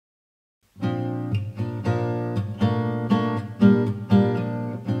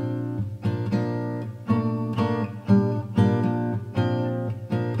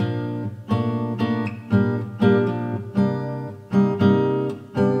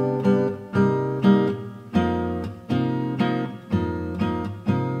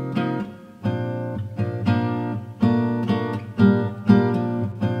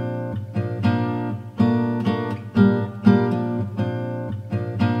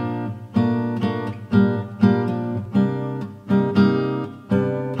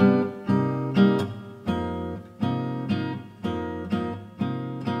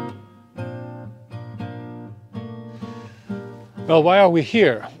Well, why are we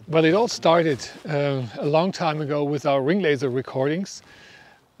here? Well, it all started a long time ago with our ring laser recordings,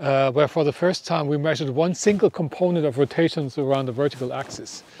 where for the first time we measured one single component of rotations around the vertical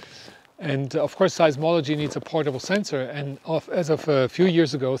axis. And of course, seismology needs a portable sensor, and as of a few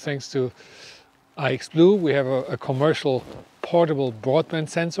years ago, thanks to IXBlue, we have a commercial portable broadband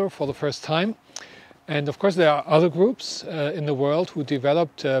sensor for the first time. And of course, there are other groups in the world who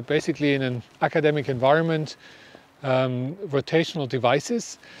developed basically in an academic environment rotational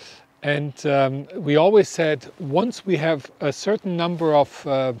devices. And we always said, once we have a certain number of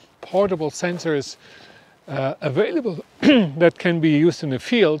portable sensors available that can be used in the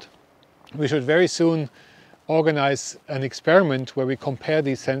field, we should very soon organize an experiment where we compare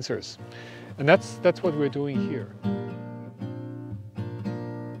these sensors. And that's what we're doing here.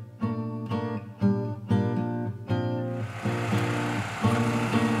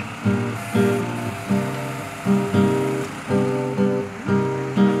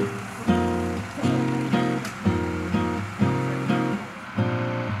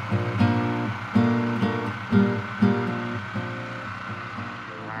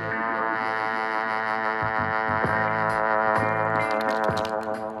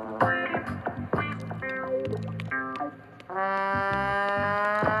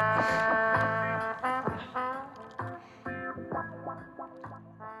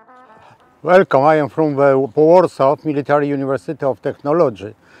 Welcome, I am from the Warsaw Military University of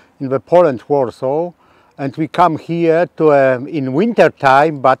Technology in the Poland, Warsaw, and we come here to in winter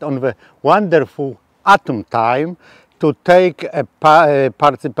time, but on the wonderful autumn time, to take a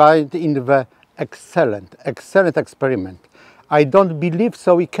participate in the excellent experiment. I don't believe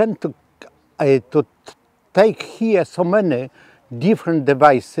so we can to take here so many different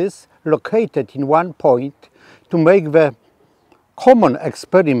devices located in one point to make the common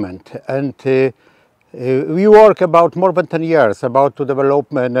experiment, and we work about more than 10 years about to develop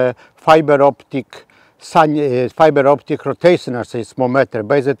fibre-optic rotational seismometer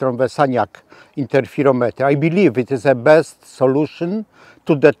based on the Sagnac interferometer. I believe it is the best solution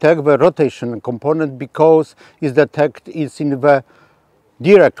to detect the rotation component because it is in the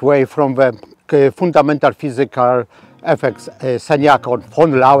direct way from the fundamental physical effects Sagnac or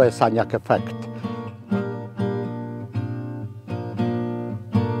von Laue Sagnac effect.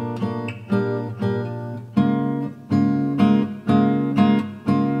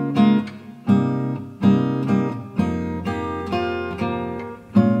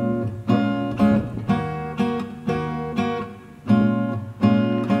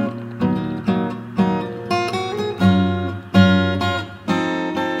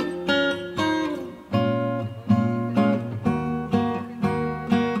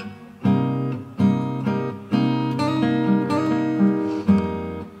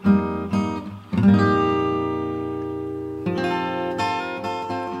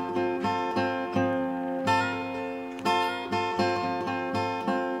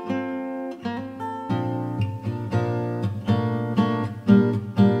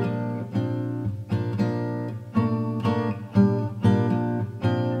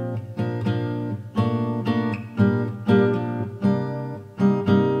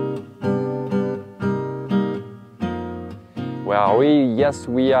 Where are we? Yes,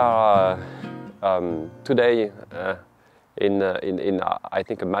 we are today in I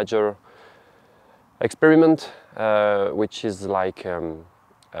think a major experiment, which is like the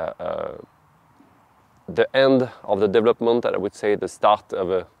end of the development, and I would say the start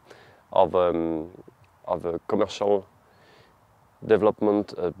of a commercial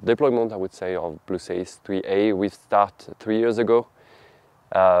development deployment. I would say of BlueSeis 3A. We started 3 years ago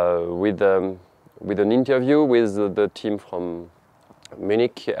with an interview with the team from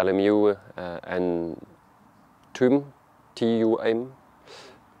Munich, LMU, and TUM,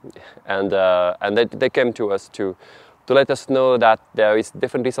 and they came to us to let us know that there is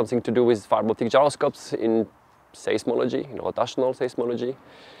definitely something to do with fibre-optic gyroscopes in seismology, in rotational seismology.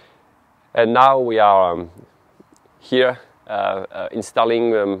 And now we are here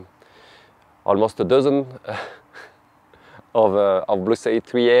installing almost a dozen of BlueSeis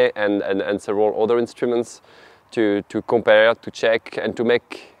 3A and several other instruments to compare, to check, and to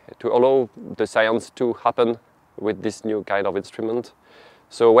allow the science to happen with this new kind of instrument.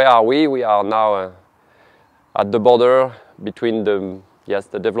 So where are we? We are now at the border between the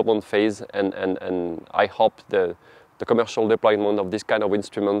development phase and I hope the commercial deployment of this kind of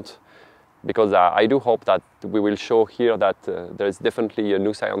instrument, because I do hope that we will show here that there is definitely a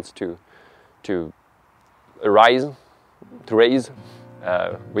new science to raise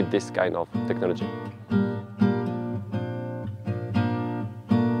with this kind of technology.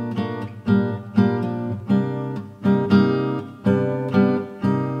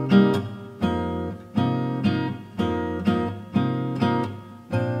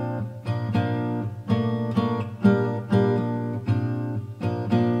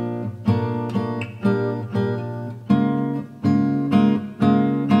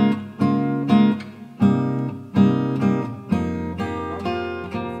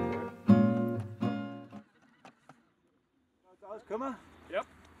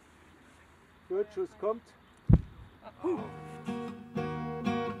 Schuss kommt.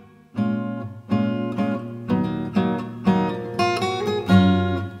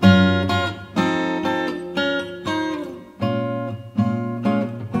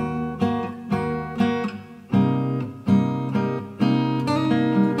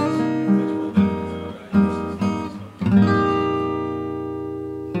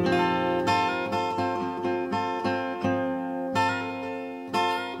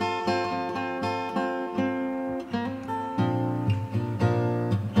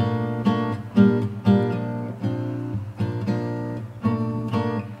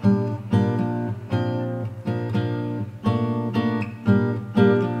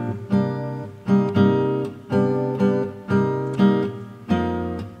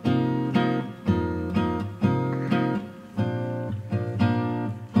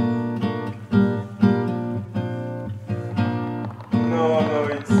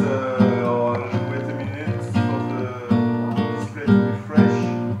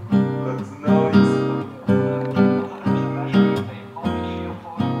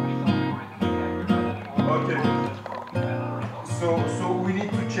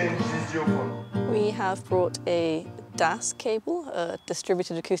 Have brought a DAS cable, a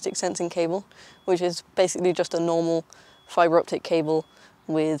distributed acoustic sensing cable, which is basically just a normal fibre optic cable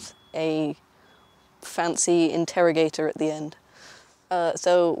with a fancy interrogator at the end.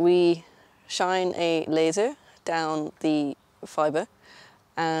 So we shine a laser down the fibre,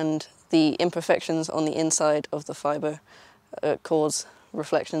 and the imperfections on the inside of the fibre cause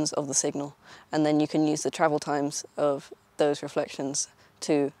reflections of the signal, and then you can use the travel times of those reflections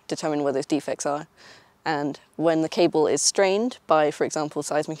to determine where those defects are. And when the cable is strained by, for example,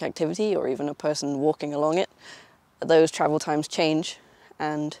 seismic activity or even a person walking along it, those travel times change,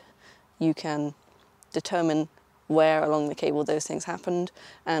 and you can determine where along the cable those things happened,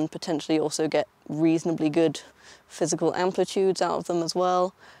 and potentially also get reasonably good physical amplitudes out of them as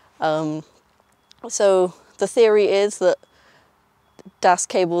well. So the theory is that DAS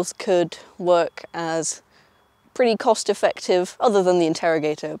cables could work as pretty cost-effective, other than the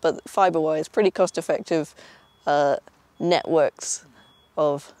interrogator, but fibre-wise, pretty cost-effective networks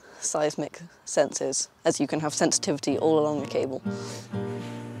of seismic sensors, as you can have sensitivity all along the cable.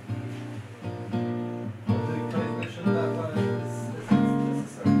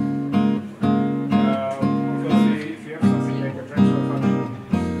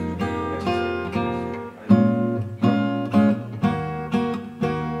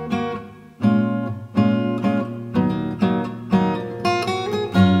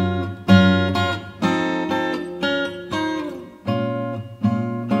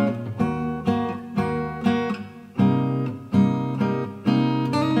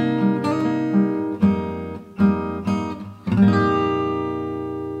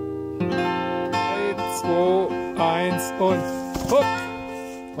 Und hopp.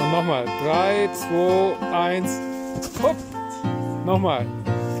 Und nochmal. 3, 2, 1, hopp. Nochmal.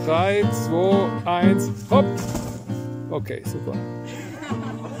 3, 2, 1, hopp. Okay, super.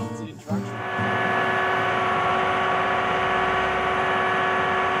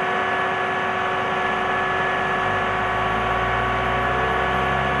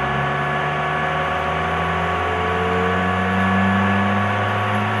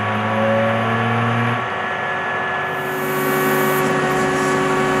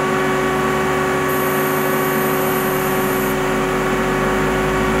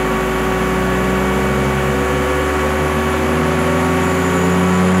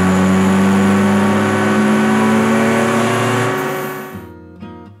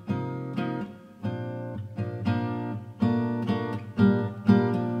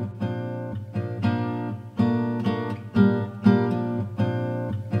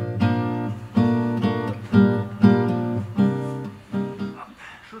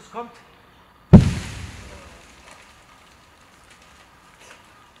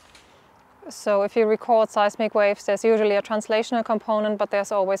 So if you record seismic waves, there's usually a translational component, but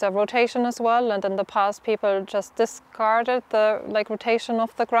there's always a rotation as well. And in the past, people just discarded the rotation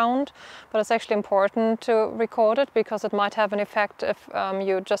of the ground. But it's actually important to record it, because it might have an effect if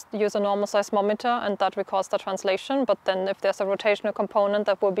you just use a normal seismometer and that records the translation. But then if there's a rotational component,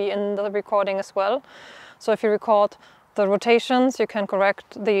 that will be in the recording as well. So if you record the rotations, you can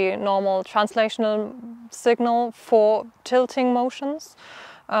correct the normal translational signal for tilting motions.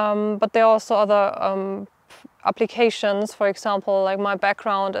 But there are also other applications. For example, like my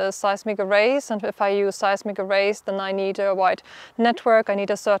background is seismic arrays, and if I use seismic arrays, then I need a wide network, I need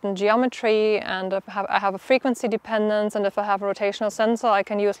a certain geometry, and I have a frequency dependence, and if I have a rotational sensor, I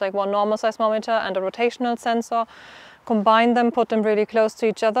can use like one normal seismometer and a rotational sensor, combine them, put them really close to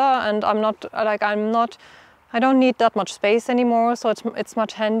each other, and I don't need that much space anymore, so it's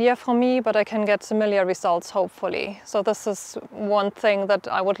much handier for me, but I can get similar results hopefully. So this is one thing that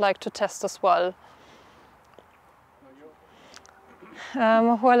I would like to test as well.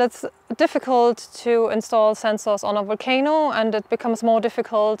 Well, it's difficult to install sensors on a volcano, and it becomes more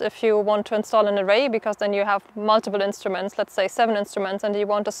difficult if you want to install an array, because then you have multiple instruments, let's say 7 instruments, and you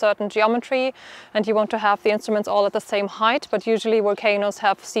want a certain geometry and you want to have the instruments all at the same height, but usually volcanoes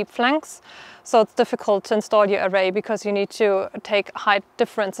have steep flanks, so it's difficult to install your array because you need to take height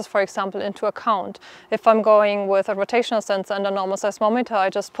differences, for example, into account. If I'm going with a rotational sensor and a normal seismometer, I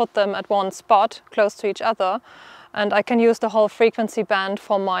just put them at one spot close to each other, and I can use the whole frequency band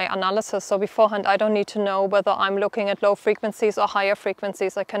for my analysis. So beforehand, I don't need to know whether I'm looking at low frequencies or higher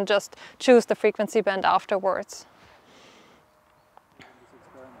frequencies. I can just choose the frequency band afterwards.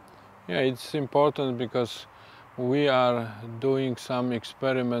 Yeah, it's important because we are doing some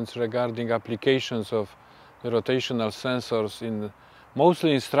experiments regarding applications of the rotational sensors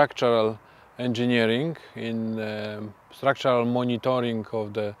mostly in structural engineering, in structural monitoring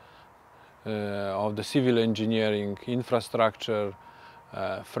of the civil engineering infrastructure,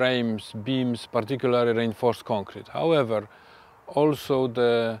 frames, beams, particularly reinforced concrete. However, also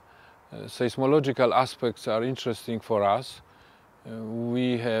the seismological aspects are interesting for us.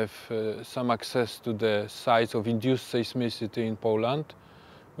 We have some access to the sites of induced seismicity in Poland.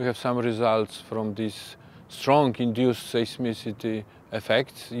 We have some results from these strong induced seismicity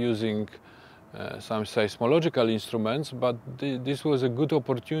effects using some seismological instruments, but this was a good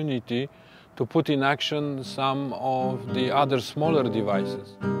opportunity to put in action some of the other smaller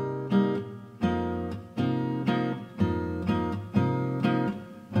devices.